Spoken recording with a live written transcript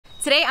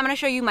Today I'm going to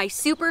show you my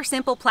super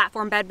simple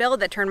platform bed build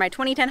that turned my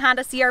 2010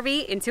 Honda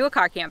CR-V into a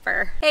car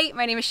camper. Hey,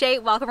 my name is Chey.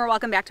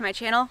 Welcome back to my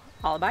channel,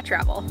 all about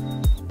travel.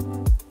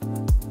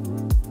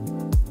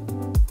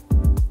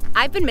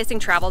 I've been missing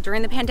travel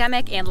during the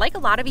pandemic, and like a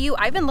lot of you,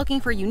 I've been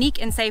looking for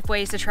unique and safe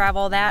ways to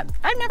travel that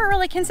I've never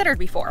really considered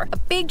before. A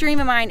big dream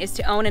of mine is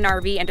to own an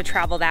RV and to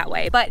travel that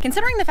way, but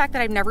considering the fact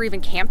that I've never even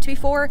camped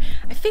before,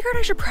 I figured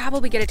I should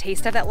probably get a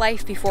taste of that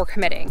life before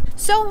committing.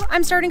 So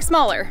I'm starting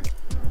smaller.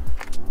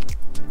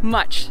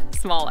 Much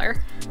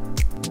smaller.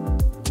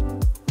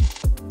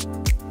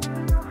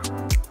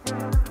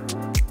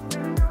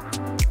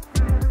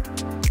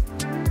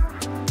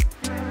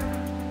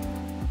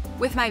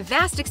 With my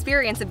vast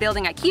experience of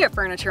building IKEA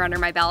furniture under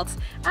my belt,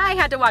 I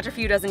had to watch a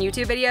few dozen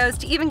YouTube videos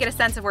to even get a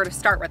sense of where to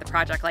start with a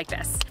project like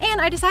this.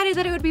 And I decided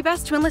that it would be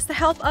best to enlist the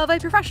help of a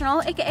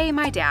professional, aka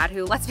my dad,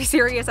 who, let's be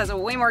serious, has a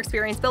way more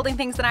experience building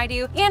things than I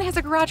do, and has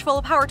a garage full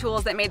of power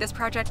tools that made this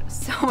project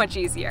so much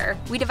easier.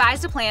 We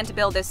devised a plan to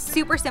build this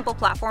super simple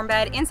platform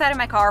bed inside of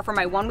my car for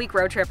my 1-week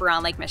road trip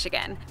around Lake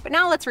Michigan. But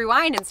now let's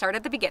rewind and start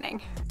at the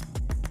beginning.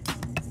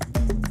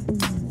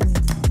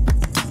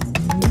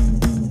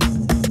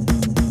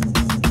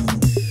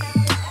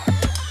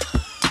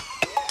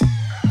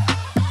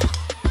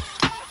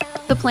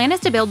 The plan is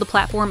to build the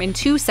platform in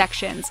 2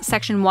 sections,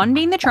 section 1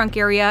 being the trunk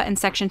area and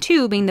section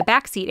 2 being the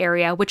back seat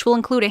area, which will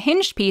include a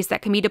hinged piece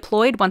that can be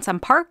deployed once I'm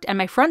parked and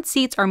my front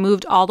seats are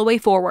moved all the way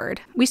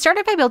forward. We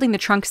started by building the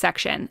trunk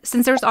section.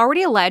 Since there's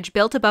already a ledge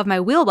built above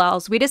my wheel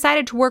wells, we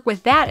decided to work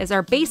with that as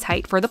our base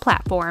height for the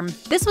platform.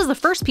 This was the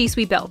first piece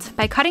we built.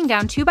 By cutting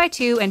down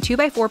 2x2 and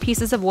 2x4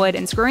 pieces of wood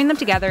and screwing them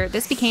together,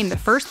 this became the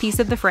first piece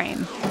of the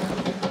frame.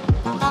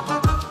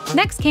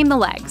 Next came the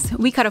legs.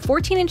 We cut a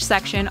 14-inch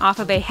section off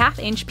of a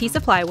 1/2-inch piece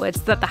of plywood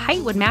so that the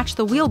height would match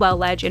the wheel well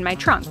ledge in my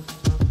trunk.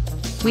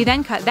 We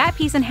then cut that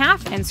piece in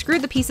half and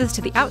screwed the pieces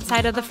to the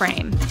outside of the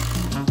frame.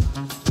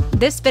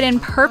 This fit in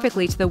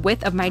perfectly to the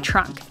width of my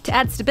trunk. To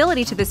add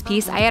stability to this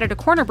piece, I added a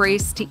corner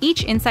brace to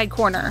each inside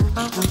corner.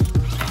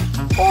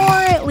 Or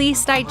at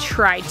least I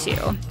tried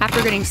to.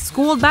 After getting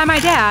schooled by my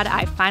dad,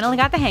 I finally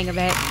got the hang of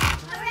it.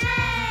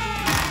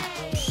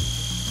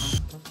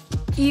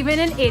 Even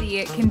an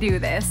idiot can do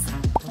this.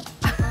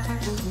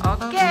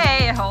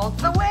 Okay, hold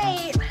the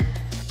weight.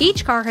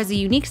 Each car has a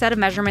unique set of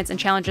measurements and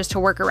challenges to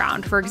work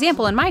around. For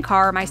example, in my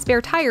car, my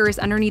spare tire is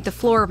underneath the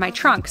floor of my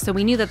trunk, so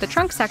we knew that the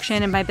trunk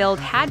section in my build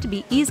had to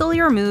be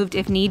easily removed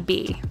if need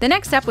be. The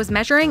next step was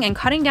measuring and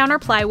cutting down our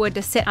plywood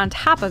to sit on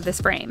top of this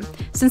frame.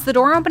 Since the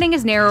door opening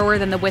is narrower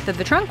than the width of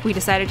the trunk, we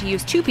decided to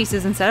use 2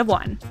 pieces instead of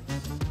 1.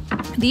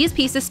 These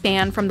pieces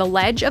span from the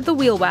ledge of the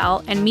wheel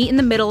well and meet in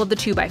the middle of the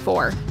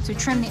 2x4. So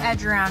trim the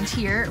edge around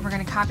here. We're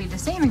going to copy the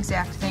same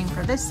exact thing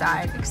for this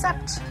side,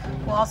 except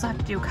we'll also have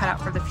to do a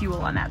cutout for the fuel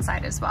on that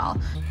side as well.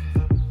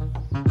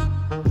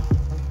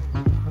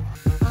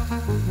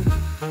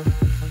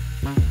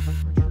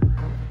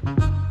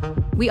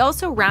 We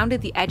also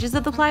rounded the edges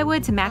of the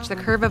plywood to match the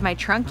curve of my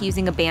trunk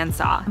using a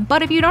bandsaw.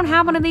 But if you don't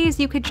have one of these,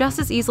 you could just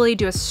as easily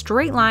do a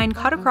straight line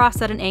cut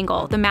across at an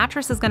angle. The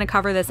mattress is going to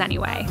cover this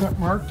anyway. That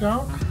marked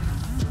out,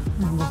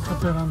 and we'll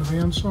cut that on the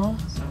bandsaw.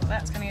 So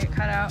that's going to get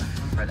cut out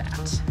for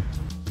that.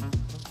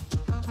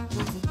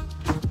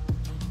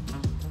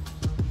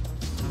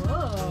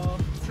 Whoa,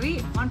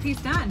 sweet, 1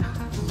 piece done.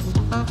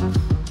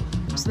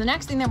 So the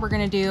next thing that we're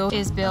gonna do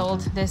is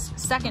build this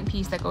second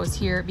piece that goes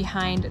here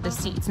behind the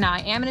seats. Now I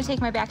am gonna take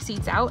my back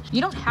seats out.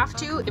 You don't have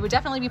to. It would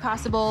definitely be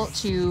possible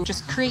to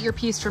just create your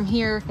piece from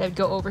here that would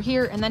go over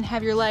here and then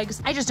have your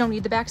legs. I just don't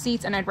need the back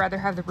seats and I'd rather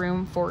have the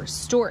room for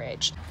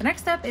storage. The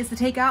next step is to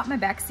take out my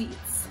back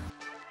seats.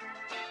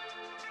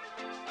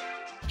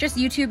 Just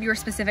YouTube your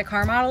specific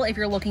car model if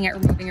you're looking at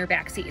removing your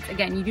back seats.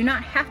 Again, you do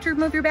not have to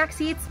remove your back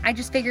seats. I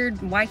just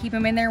figured why keep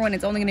them in there when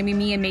it's only gonna be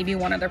me and maybe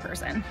one other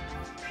person.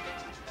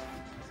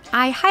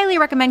 I highly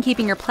recommend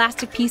keeping your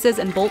plastic pieces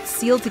and bolts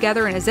sealed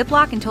together in a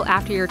Ziploc until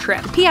after your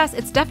trip. P.S.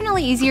 It's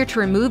definitely easier to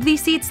remove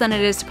these seats than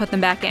it is to put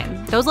them back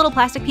in. Those little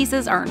plastic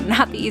pieces are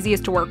not the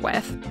easiest to work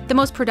with. The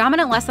most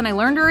predominant lesson I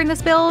learned during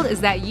this build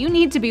is that you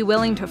need to be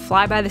willing to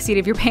fly by the seat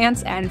of your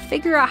pants and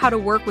figure out how to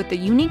work with the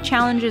unique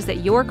challenges that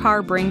your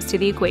car brings to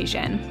the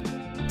equation.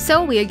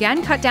 So we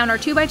again cut down our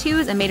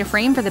 2x2s and made a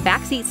frame for the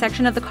back seat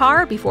section of the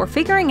car before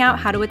figuring out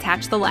how to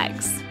attach the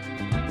legs.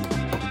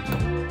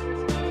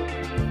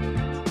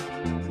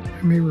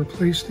 I may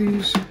replace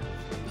these,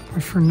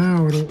 but for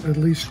now it'll at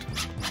least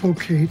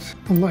locate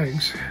the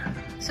legs.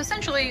 So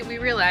essentially we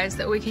realized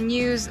that we can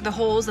use the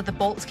holes that the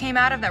bolts came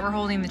out of that were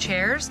holding the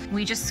chairs.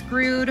 We just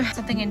screwed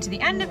something into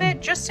the end of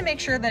it just to make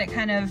sure that it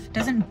kind of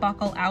doesn't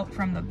buckle out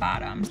from the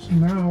bottom. So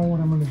now what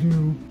I'm going to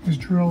do is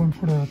drill and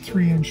put a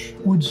 3-inch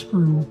wood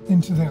screw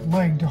into that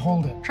leg to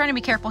hold it. I'm trying to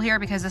be careful here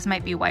because this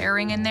might be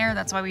wiring in there.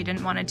 That's why we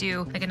didn't want to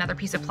do like another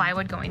piece of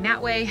plywood going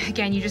that way.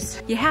 Again,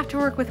 you have to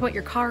work with what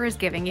your car is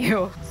giving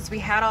you. Since we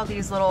had all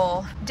these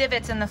little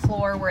divots in the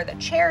floor where the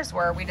chairs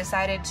were, we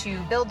decided to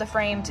build the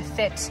frame to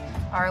fit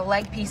our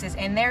leg pieces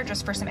in there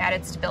just for some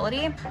added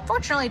stability.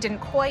 Fortunately, it didn't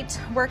quite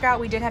work out.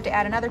 We did have to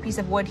add another piece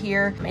of wood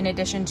here in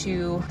addition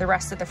to the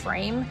rest of the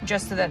frame,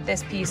 just so that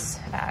this piece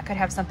could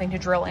have something to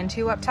drill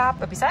into up top.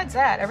 But besides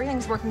that,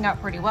 everything's working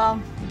out pretty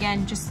well.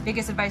 Again, just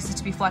biggest advice is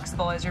to be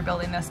flexible as you're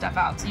building this stuff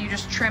out. So you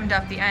just trimmed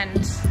up the end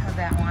of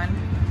that one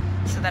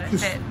so that it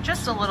fit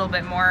just a little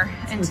bit more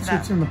into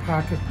that. It's in the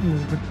pocket a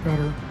little bit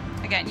better.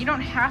 Again, you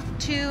don't have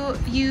to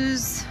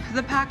use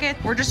the pocket.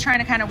 We're just trying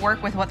to kind of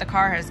work with what the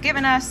car has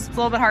given us. It's a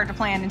little bit hard to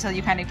plan until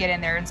you kind of get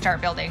in there and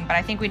start building, but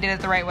I think we did it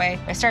the right way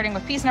by starting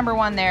with piece number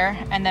 1 there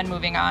and then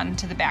moving on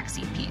to the back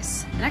seat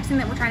piece. The next thing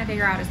that we're trying to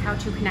figure out is how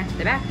to connect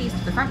the back piece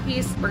to the front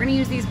piece. We're gonna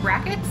use these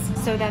brackets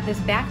so that this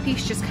back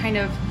piece just kind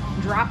of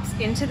drops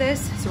into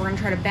this. So we're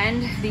gonna try to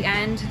bend the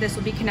end. This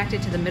will be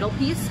connected to the middle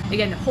piece.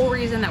 Again, the whole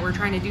reason that we're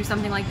trying to do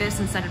something like this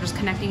instead of just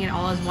connecting it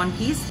all as one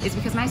piece is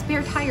because my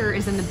spare tire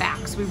is in the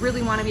back. So we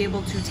really wanna be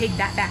able to take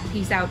that back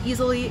piece out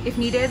easily if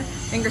needed.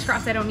 Fingers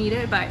crossed I don't need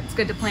it, but it's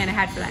good to plan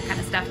ahead for that kind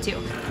of stuff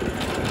too.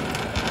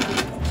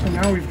 So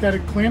now we've got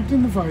it clamped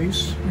in the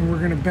vise and we're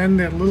gonna bend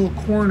that little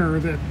corner,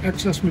 that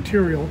excess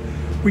material.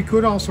 We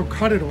could also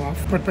cut it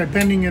off, but by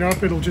bending it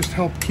up, it'll just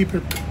help keep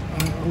it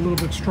a little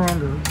bit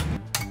stronger.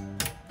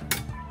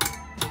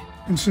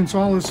 And since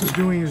all this is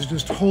doing is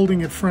just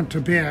holding it front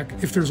to back,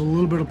 if there's a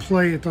little bit of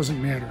play, it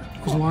doesn't matter,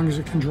 as long as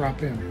it can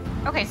drop in.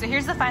 Okay, so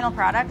here's the final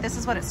product. This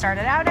is what it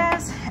started out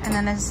as, and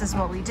then this is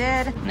what we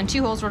did. And then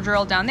 2 holes were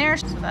drilled down there,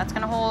 so that's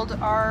gonna hold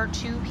our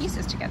 2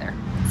 pieces together.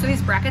 So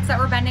these brackets that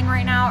we're bending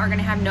right now are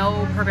gonna have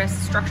no purpose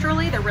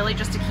structurally. They're really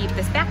just to keep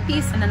this back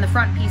piece and then the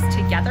front piece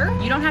together.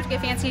 You don't have to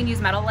get fancy and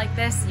use metal like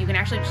this. You can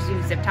actually just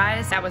use zip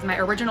ties. That was my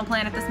original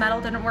plan if this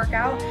metal didn't work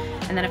out.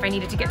 And then if I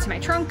needed to get to my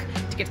trunk,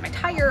 to get to my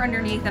tire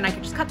underneath, then I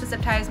could just cut the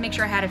zip ties, make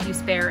sure I had a few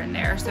spare in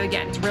there. So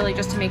again, it's really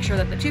just to make sure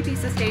that the 2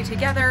 pieces stay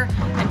together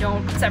and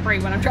don't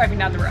separate when I'm driving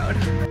down the road.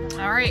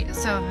 All right,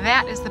 so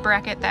that is the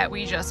bracket that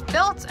we just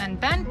built and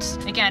bent.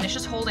 Again, it's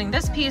just holding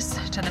this piece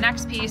to the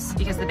next piece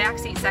because the back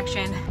seat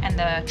section and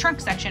the trunk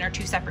section are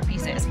 2 separate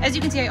pieces. As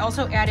you can see, I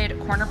also added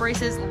corner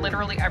braces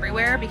literally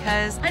everywhere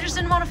because I just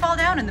didn't want to fall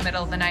down in the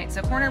middle of the night.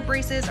 So corner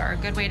braces are a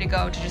good way to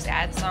go to just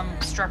add some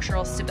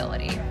structural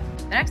stability.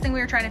 The next thing we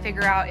were trying to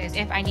figure out is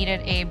if I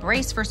needed a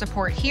brace for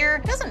support here.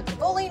 It doesn't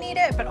fully need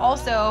it, but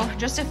also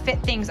just to fit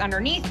things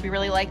underneath. We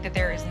really like that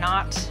there is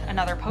not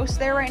another post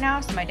there right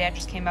now, so my dad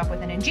just came up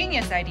with an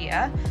ingenious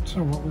idea.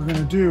 So what we're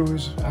gonna do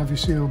is,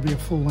 obviously it'll be a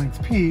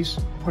full-length piece,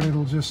 but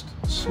it'll just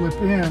slip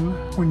in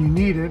when you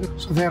need it.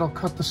 So that'll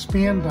cut the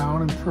span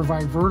down and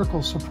provide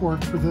vertical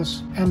support for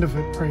this end of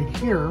it right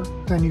here.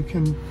 Then you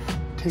can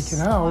take it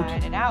out.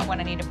 Slide it out when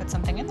I need to put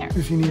something in there.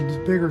 If you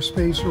need bigger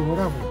space or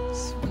whatever.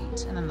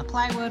 Sweet. And then the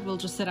plywood will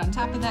just sit on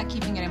top of that,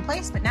 keeping it in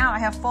place. But now I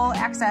have full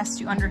access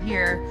to under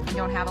here. I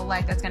don't have a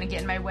leg that's gonna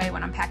get in my way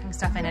when I'm packing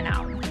stuff in and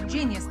out.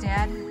 Genius,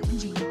 Dad.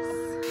 Genius.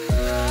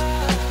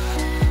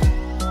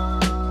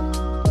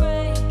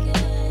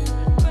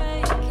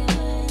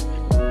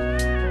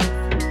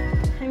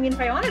 I mean, if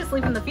I wanted to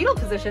sleep in the fetal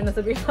position, this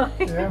would be fine.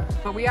 Yeah.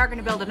 But we are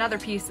gonna build another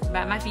piece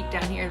at my feet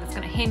down here that's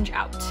gonna hinge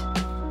out.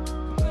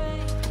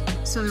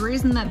 So the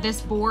reason that this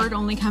board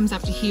only comes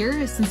up to here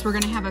is since we're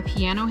gonna have a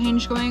piano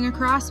hinge going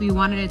across, we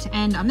wanted it to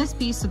end on this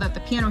piece so that the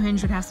piano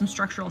hinge would have some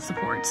structural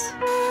supports.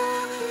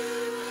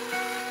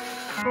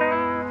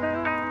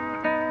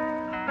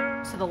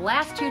 So the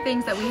last 2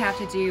 things that we have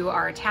to do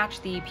are attach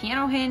the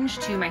piano hinge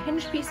to my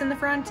hinge piece in the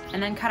front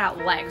and then cut out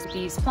legs.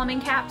 These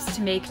plumbing caps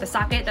to make the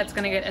socket that's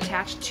gonna get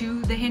attached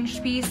to the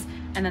hinged piece.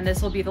 And then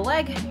this will be the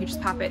leg. You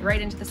just pop it right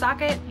into the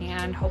socket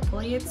and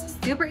hopefully it's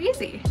super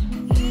easy.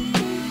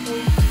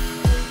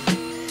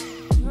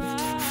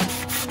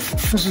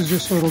 This is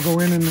just so it'll go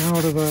in and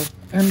out of the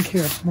end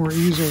cap more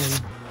easily.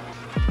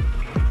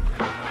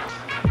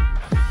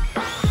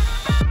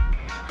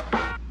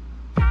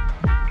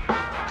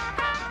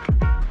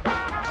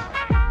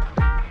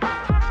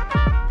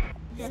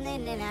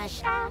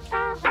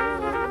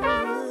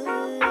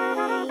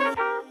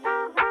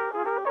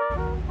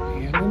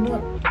 And a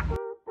nut.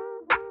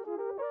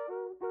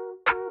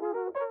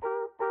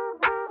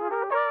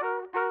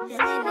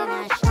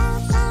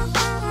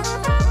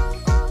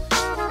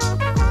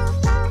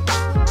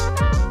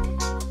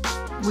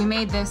 We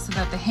made this so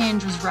that the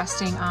hinge was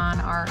resting on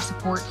our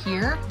support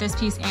here. This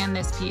piece and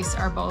this piece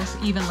are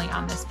both evenly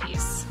on this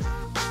piece.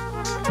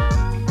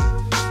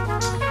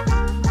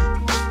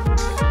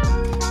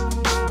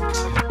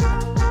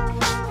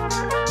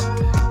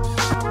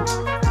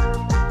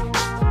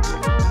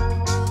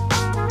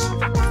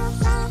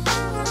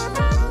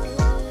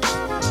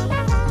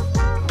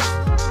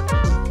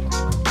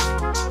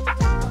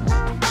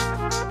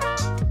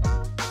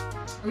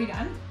 Are we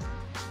done?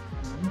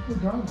 We're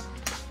done.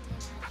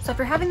 So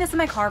After having this in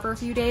my car for a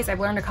few days,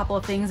 I've learned a couple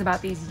of things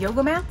about these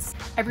yoga mats.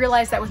 I've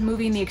realized that with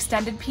moving the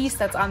extended piece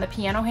that's on the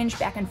piano hinge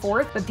back and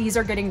forth, that these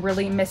are getting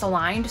really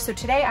misaligned. So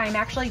today I'm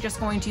actually just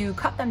going to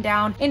cut them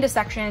down into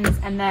sections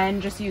and then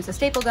just use a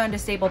staple gun to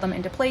staple them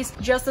into place,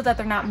 just so that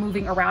they're not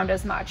moving around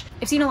as much.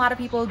 I've seen a lot of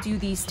people do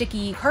these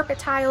sticky carpet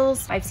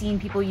tiles. I've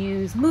seen people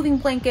use moving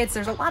blankets.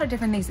 There's a lot of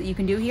different things that you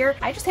can do here.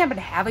 I just happen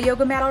to have a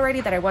yoga mat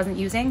already that I wasn't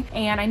using,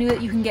 and I knew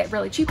that you can get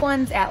really cheap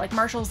ones at like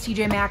Marshall's,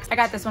 TJ Maxx. I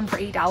got this one for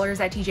 $8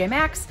 at TJ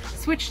Maxx.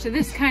 Switched to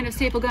this kind of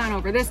staple gun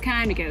over this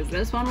kind because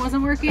this one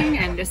wasn't working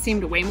and just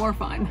seemed way more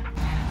fun.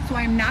 So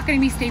I'm not going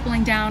to be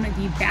stapling down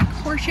the back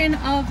portion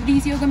of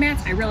these yoga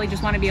mats. I really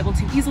just want to be able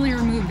to easily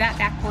remove that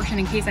back portion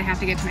in case I have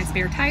to get to my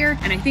spare tire.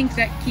 And I think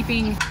that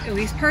keeping at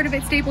least part of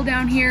it stapled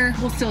down here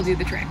will still do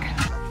the trick.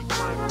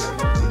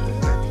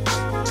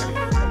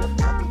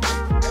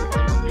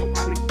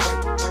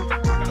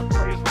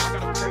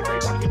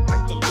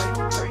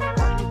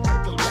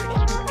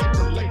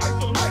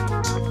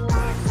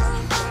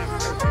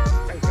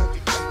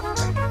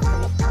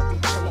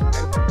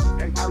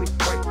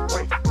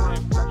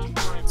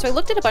 So I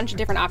looked at a bunch of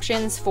different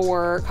options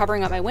for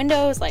covering up my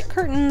windows, like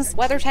curtains.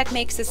 WeatherTech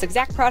makes this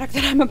exact product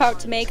that I'm about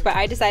to make, but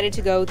I decided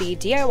to go the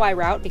DIY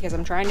route because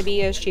I'm trying to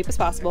be as cheap as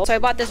possible. So I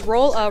bought this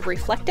roll of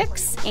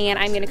Reflectix, and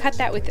I'm gonna cut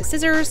that with the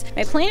scissors.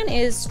 My plan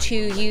is to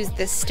use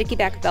this sticky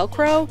back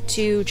Velcro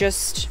to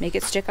just make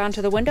it stick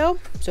onto the window.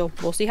 So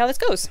we'll see how this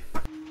goes.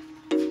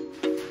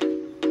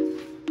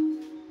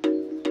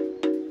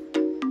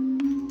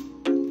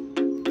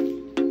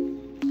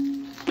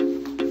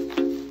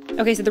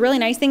 Okay, so the really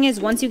nice thing is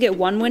once you get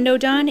one window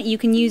done, you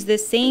can use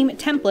this same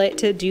template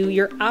to do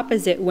your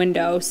opposite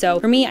window. So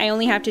for me, I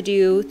only have to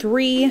do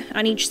 3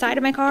 on each side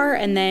of my car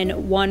and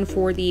then 1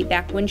 for the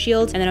back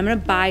windshield. And then I'm gonna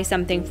buy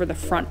something for the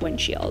front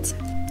windshield.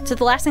 So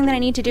the last thing that I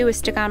need to do is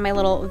stick on my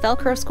little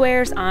Velcro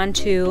squares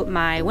onto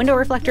my window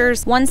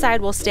reflectors. One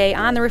side will stay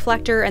on the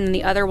reflector and then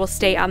the other will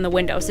stay on the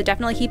window. So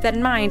definitely keep that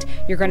in mind.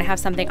 You're gonna have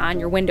something on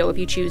your window if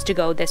you choose to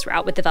go this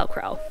route with the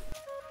Velcro.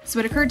 So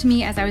it occurred to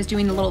me as I was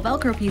doing the little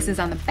Velcro pieces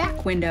on the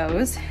back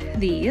windows,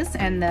 these,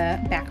 and the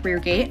back rear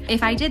gate,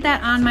 if I did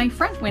that on my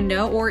front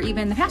window or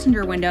even the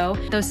passenger window,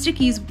 those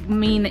stickies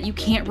mean that you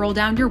can't roll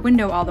down your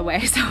window all the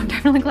way. So I'm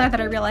definitely glad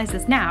that I realized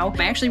this now.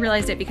 I actually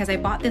realized it because I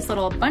bought this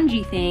little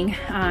bungee thing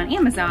on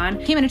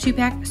Amazon. Came in a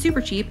 2-pack,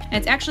 super cheap. And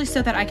it's actually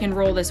so that I can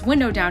roll this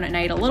window down at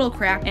night a little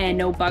crack and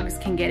no bugs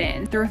can get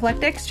in. The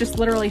Reflectix just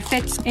literally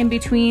fits in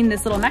between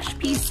this little mesh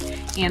piece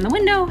and the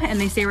window, and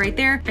they stay right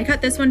there. I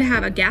cut this one to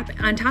have a gap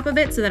on top of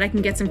it so that I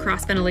can get some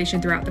cross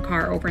ventilation throughout the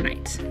car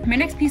overnight. My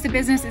next piece of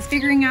business is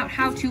figuring out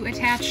how to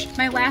attach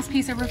my last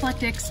piece of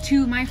Reflectix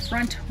to my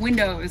front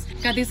windows.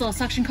 Got these little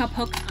suction cup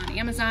hooks on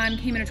Amazon,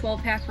 came in a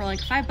 12-pack for like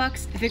 $5.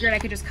 I figured I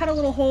could just cut a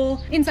little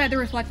hole inside the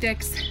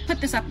Reflectix,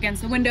 put this up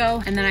against the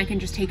window, and then I can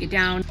just take it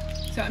down.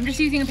 So I'm just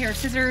using a pair of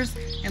scissors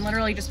and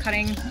literally just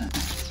cutting,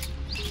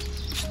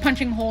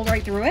 punching a hole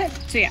right through it.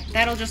 So yeah,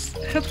 that'll just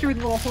hook through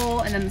the little hole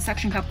and then the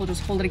suction cup will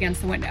just hold it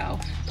against the window.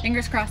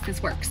 Fingers crossed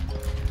this works.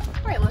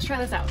 All right, let's try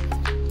this out.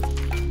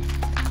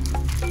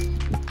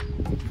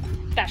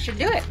 That should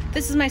do it.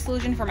 This is my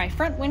solution for my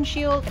front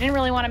windshield. I didn't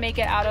really want to make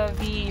it out of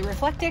the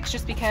Reflectix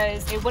just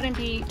because it wouldn't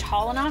be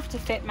tall enough to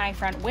fit my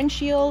front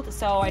windshield,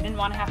 so I didn't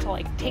want to have to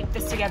like tape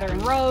this together in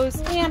rows,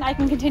 and I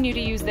can continue to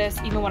use this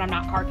even when I'm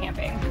not car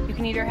camping. You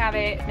can either have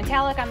it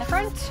metallic on the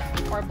front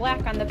or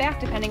black on the back,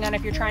 depending on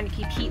if you're trying to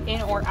keep heat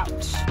in or out.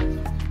 So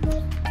you're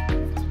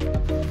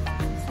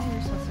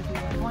supposed to do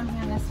like one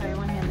hand this way,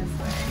 one hand this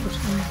way.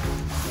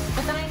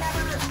 But then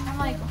I'm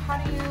like, how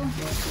do you,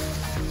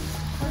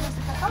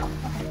 oh,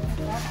 okay.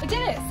 I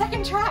did it!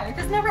 Second try!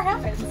 This never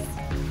happens!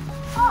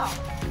 Oh!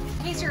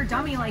 In case you're a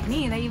dummy like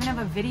me, they even have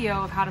a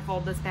video of how to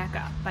fold this back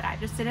up. But I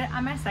just did it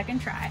on my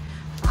second try.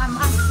 I'm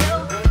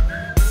still...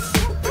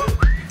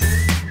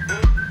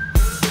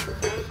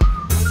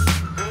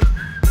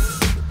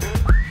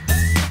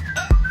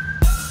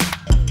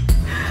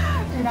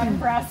 You're not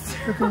impressed.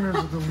 Good thing there's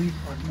a delete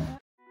button.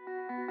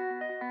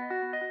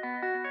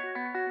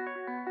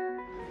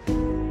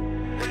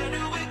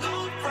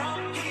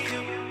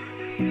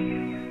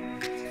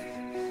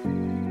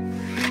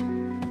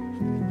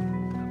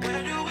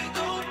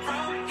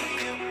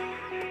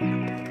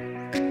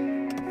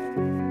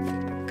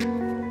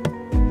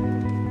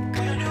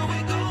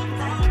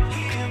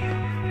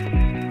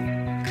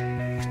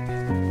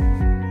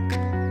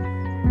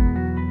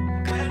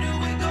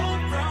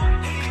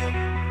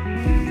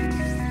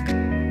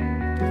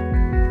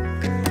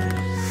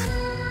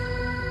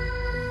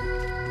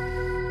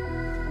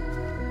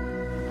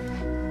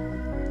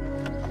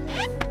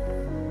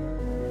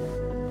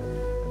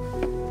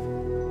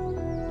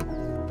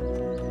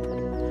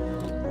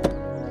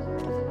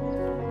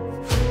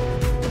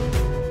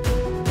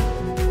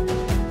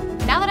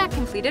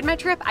 completed my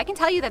trip, I can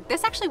tell you that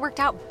this actually worked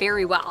out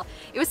very well.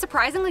 It was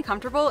surprisingly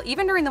comfortable,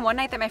 even during the one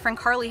night that my friend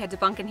Carly had to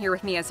bunk in here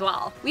with me as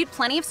well. We had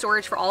plenty of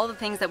storage for all of the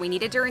things that we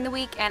needed during the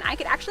week, and I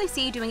could actually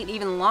see doing an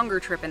even longer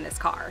trip in this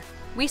car.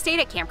 We stayed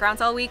at campgrounds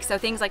all week, so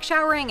things like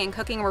showering and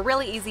cooking were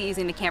really easy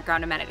using the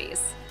campground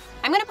amenities.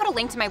 I'm gonna put a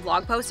link to my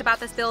blog post about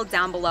this build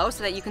down below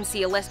so that you can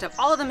see a list of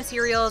all of the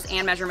materials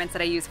and measurements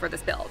that I use for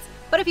this build.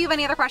 But if you have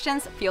any other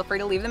questions, feel free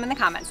to leave them in the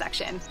comment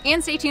section.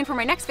 And stay tuned for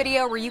my next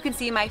video where you can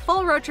see my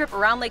full road trip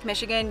around Lake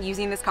Michigan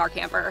using this car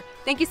camper.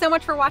 Thank you so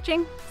much for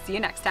watching. See you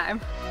next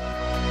time.